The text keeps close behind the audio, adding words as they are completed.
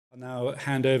I'll now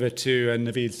hand over to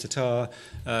Naveed Sattar,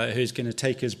 who's going to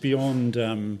take us beyond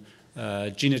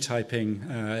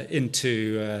genotyping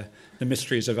into the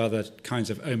mysteries of other kinds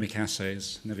of omic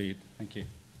assays. Naveed, thank you.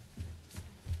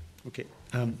 Okay,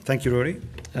 thank you, Rory.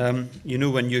 You know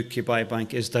when UK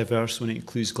Biobank is diverse when it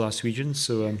includes Glaswegians,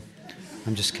 so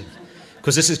I'm just kidding.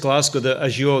 Because this is Glasgow,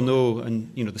 as you all know, and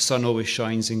you know the sun always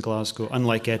shines in Glasgow,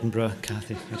 unlike Edinburgh,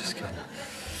 Cathy. I'm just kidding.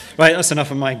 Right, that's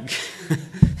enough of my...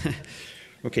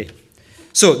 Okay,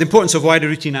 so the importance of wider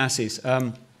routine assays.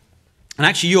 And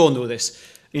actually you all know this.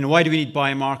 You know, why do we need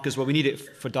biomarkers? Well, we need it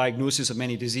for diagnosis of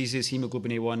many diseases,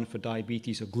 hemoglobin A1 for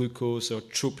diabetes or glucose, or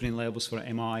troponin levels for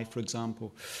MI, for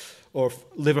example, or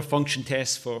liver function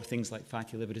tests for things like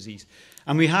fatty liver disease.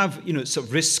 And we have, you know, sort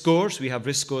of risk scores. We have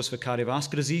risk scores for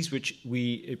cardiovascular disease, which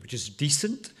is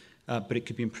decent, but it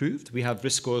could be improved. We have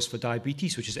risk scores for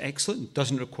diabetes, which is excellent. It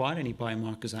doesn't require any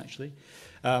biomarkers, actually.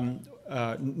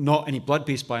 Not any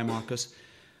blood-based biomarkers.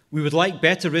 We would like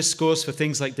better risk scores for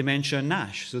things like dementia and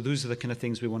NASH. So those are the kind of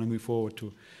things we want to move forward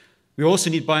to. We also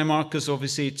need biomarkers,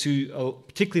 obviously, to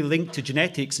particularly linked to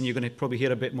genetics, and you're going to probably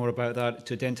hear a bit more about that,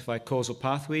 to identify causal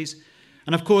pathways.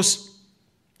 And of course,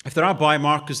 if there are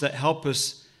biomarkers that help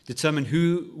us determine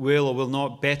who will or will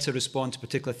not better respond to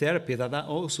particular therapy, that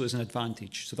also is an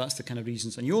advantage. So that's the kind of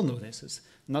reasons, and you all know this, it's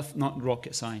not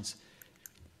rocket science.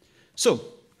 So,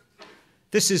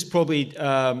 this is probably,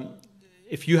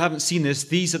 if you haven't seen this,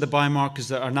 these are the biomarkers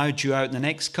that are now due out in the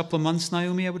next couple of months,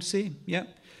 Naomi, I would say. Yeah.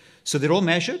 So they're all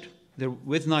measured. They're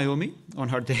with Naomi on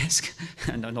her desk.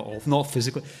 And not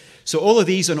physically. So all of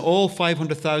these on all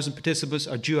 500,000 participants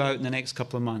are due out in the next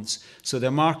couple of months. So they're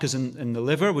markers in the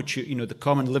liver, which, you know, the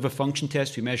common liver function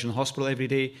test we measure in the hospital every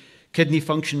day. Kidney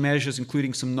function measures,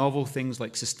 including some novel things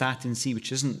like cystatin C,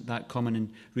 which isn't that common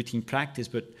in routine practice,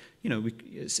 but you know,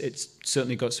 it's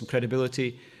certainly got some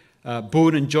credibility.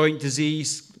 Bone and joint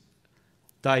disease,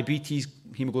 diabetes,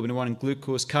 hemoglobin A1 and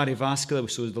glucose, cardiovascular,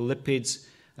 so the lipids.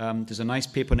 There's a nice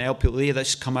paper on Lp(a)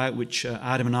 that's come out, which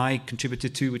Adam and I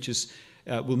contributed to, which is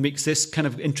will make this kind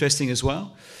of interesting as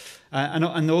well.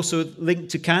 And also linked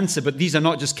to cancer, but these are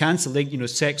not just cancer linked, you know,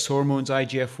 sex hormones,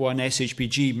 IGF-1,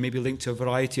 SHBG, maybe linked to a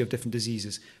variety of different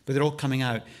diseases, but they're all coming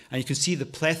out. And you can see the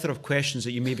plethora of questions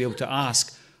that you may be able to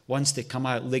ask once they come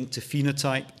out, linked to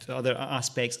phenotype, to other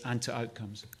aspects, and to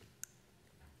outcomes.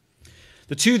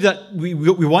 The two that we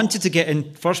wanted to get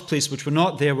in first place, which were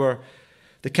not there, were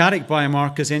the cardiac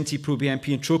biomarkers,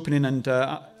 NT-proBNP and troponin, and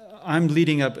I'm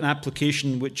leading an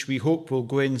application which we hope will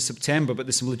go in September, but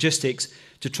there's some logistics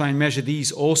to try and measure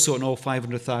these also in all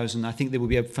 500,000. I think they will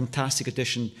be a fantastic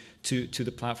addition to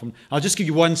the platform. I'll just give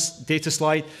you one data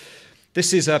slide.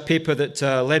 This is a paper that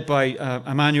led by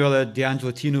Emanuela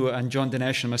D'Angelatino and John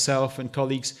Dinesh and myself and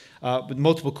colleagues with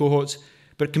multiple cohorts,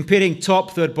 but comparing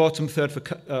top third, bottom third for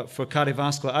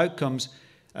cardiovascular outcomes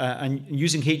and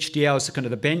using HDL as kind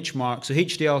of the benchmark. So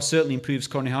HDL certainly improves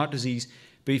coronary heart disease,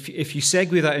 but if you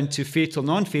segue that into fatal,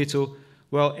 non-fatal,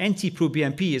 well,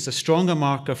 NT-proBNP is a stronger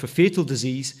marker for fatal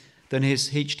disease than is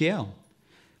HDL,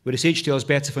 whereas HDL is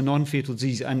better for non-fatal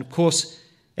disease. And of course,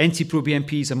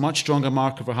 NT-proBNP is a much stronger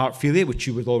marker for heart failure, which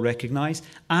you would all recognize,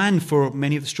 and for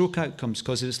many of the stroke outcomes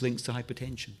because it is linked to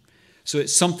hypertension. So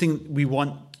it's something we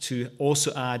want to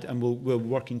also add, and we're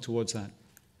working towards that.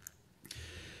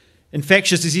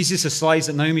 Infectious diseases, the slides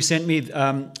that Naomi sent me,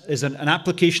 is an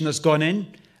application that's gone in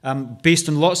based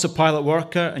on lots of pilot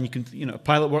work, and you can, you know,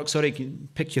 you can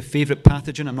pick your favorite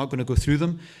pathogen. I'm not going to go through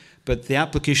them, but the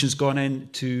application's gone in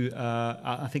to,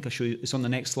 I think I'll show you, it's on the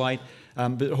next slide,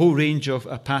 but a whole range of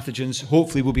pathogens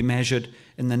hopefully will be measured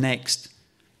in the next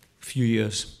few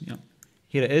years. Yeah.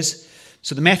 Here it is.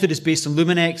 So the method is based on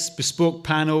Luminex, bespoke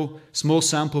panel, small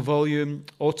sample volume,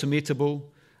 automatable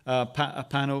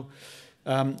panel.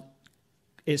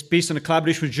 It's based on a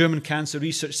collaboration with German Cancer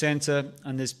Research Centre,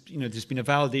 and there's been a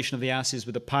validation of the assays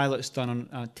with the pilots done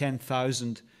on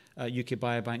 10,000 UK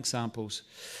Biobank samples.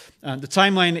 The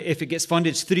timeline, if it gets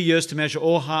funded, is 3 years to measure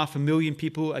all 500,000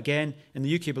 people, again, in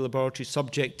the UK laboratory,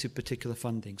 subject to particular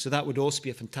funding. So that would also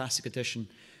be a fantastic addition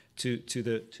to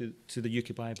the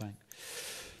UK Biobank.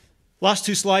 Last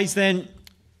two slides then,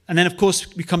 and then of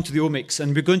course we come to the omics,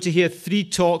 and we're going to hear 3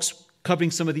 talks covering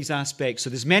some of these aspects.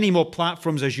 So there's many more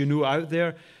platforms, as you know, out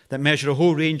there that measure a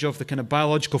whole range of the kind of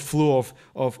biological flow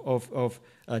of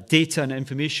data and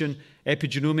information.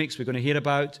 Epigenomics we're going to hear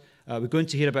about. We're going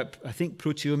to hear about, I think,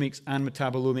 proteomics and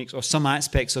metabolomics, or some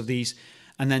aspects of these.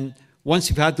 And then once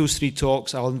you've had those 3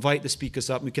 talks, I'll invite the speakers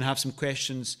up. We can have some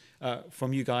questions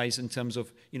from you guys in terms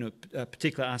of, you know,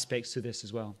 particular aspects to this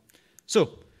as well.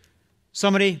 So,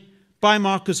 summary.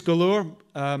 Biomarkers galore,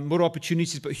 more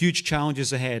opportunities, but huge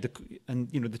challenges ahead. And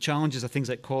the challenges are things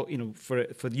like, for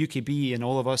the UKB and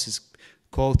all of us is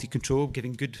quality control,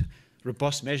 giving good,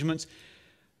 robust measurements.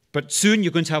 But soon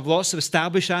you're going to have lots of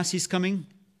established assays coming.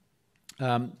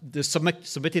 There's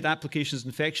submitted applications in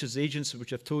infectious agents,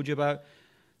 which I've told you about.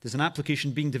 There's an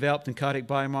application being developed in cardiac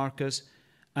biomarkers.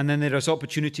 And then there is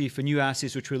opportunity for new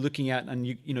assays, which we're looking at. And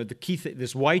the key thing,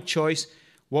 there's wide choice.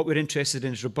 What we're interested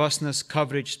in is robustness,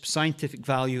 coverage, scientific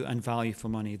value, and value for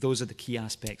money. Those are the key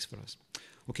aspects for us.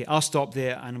 Okay, I'll stop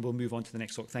there and we'll move on to the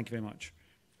next talk. Thank you very much.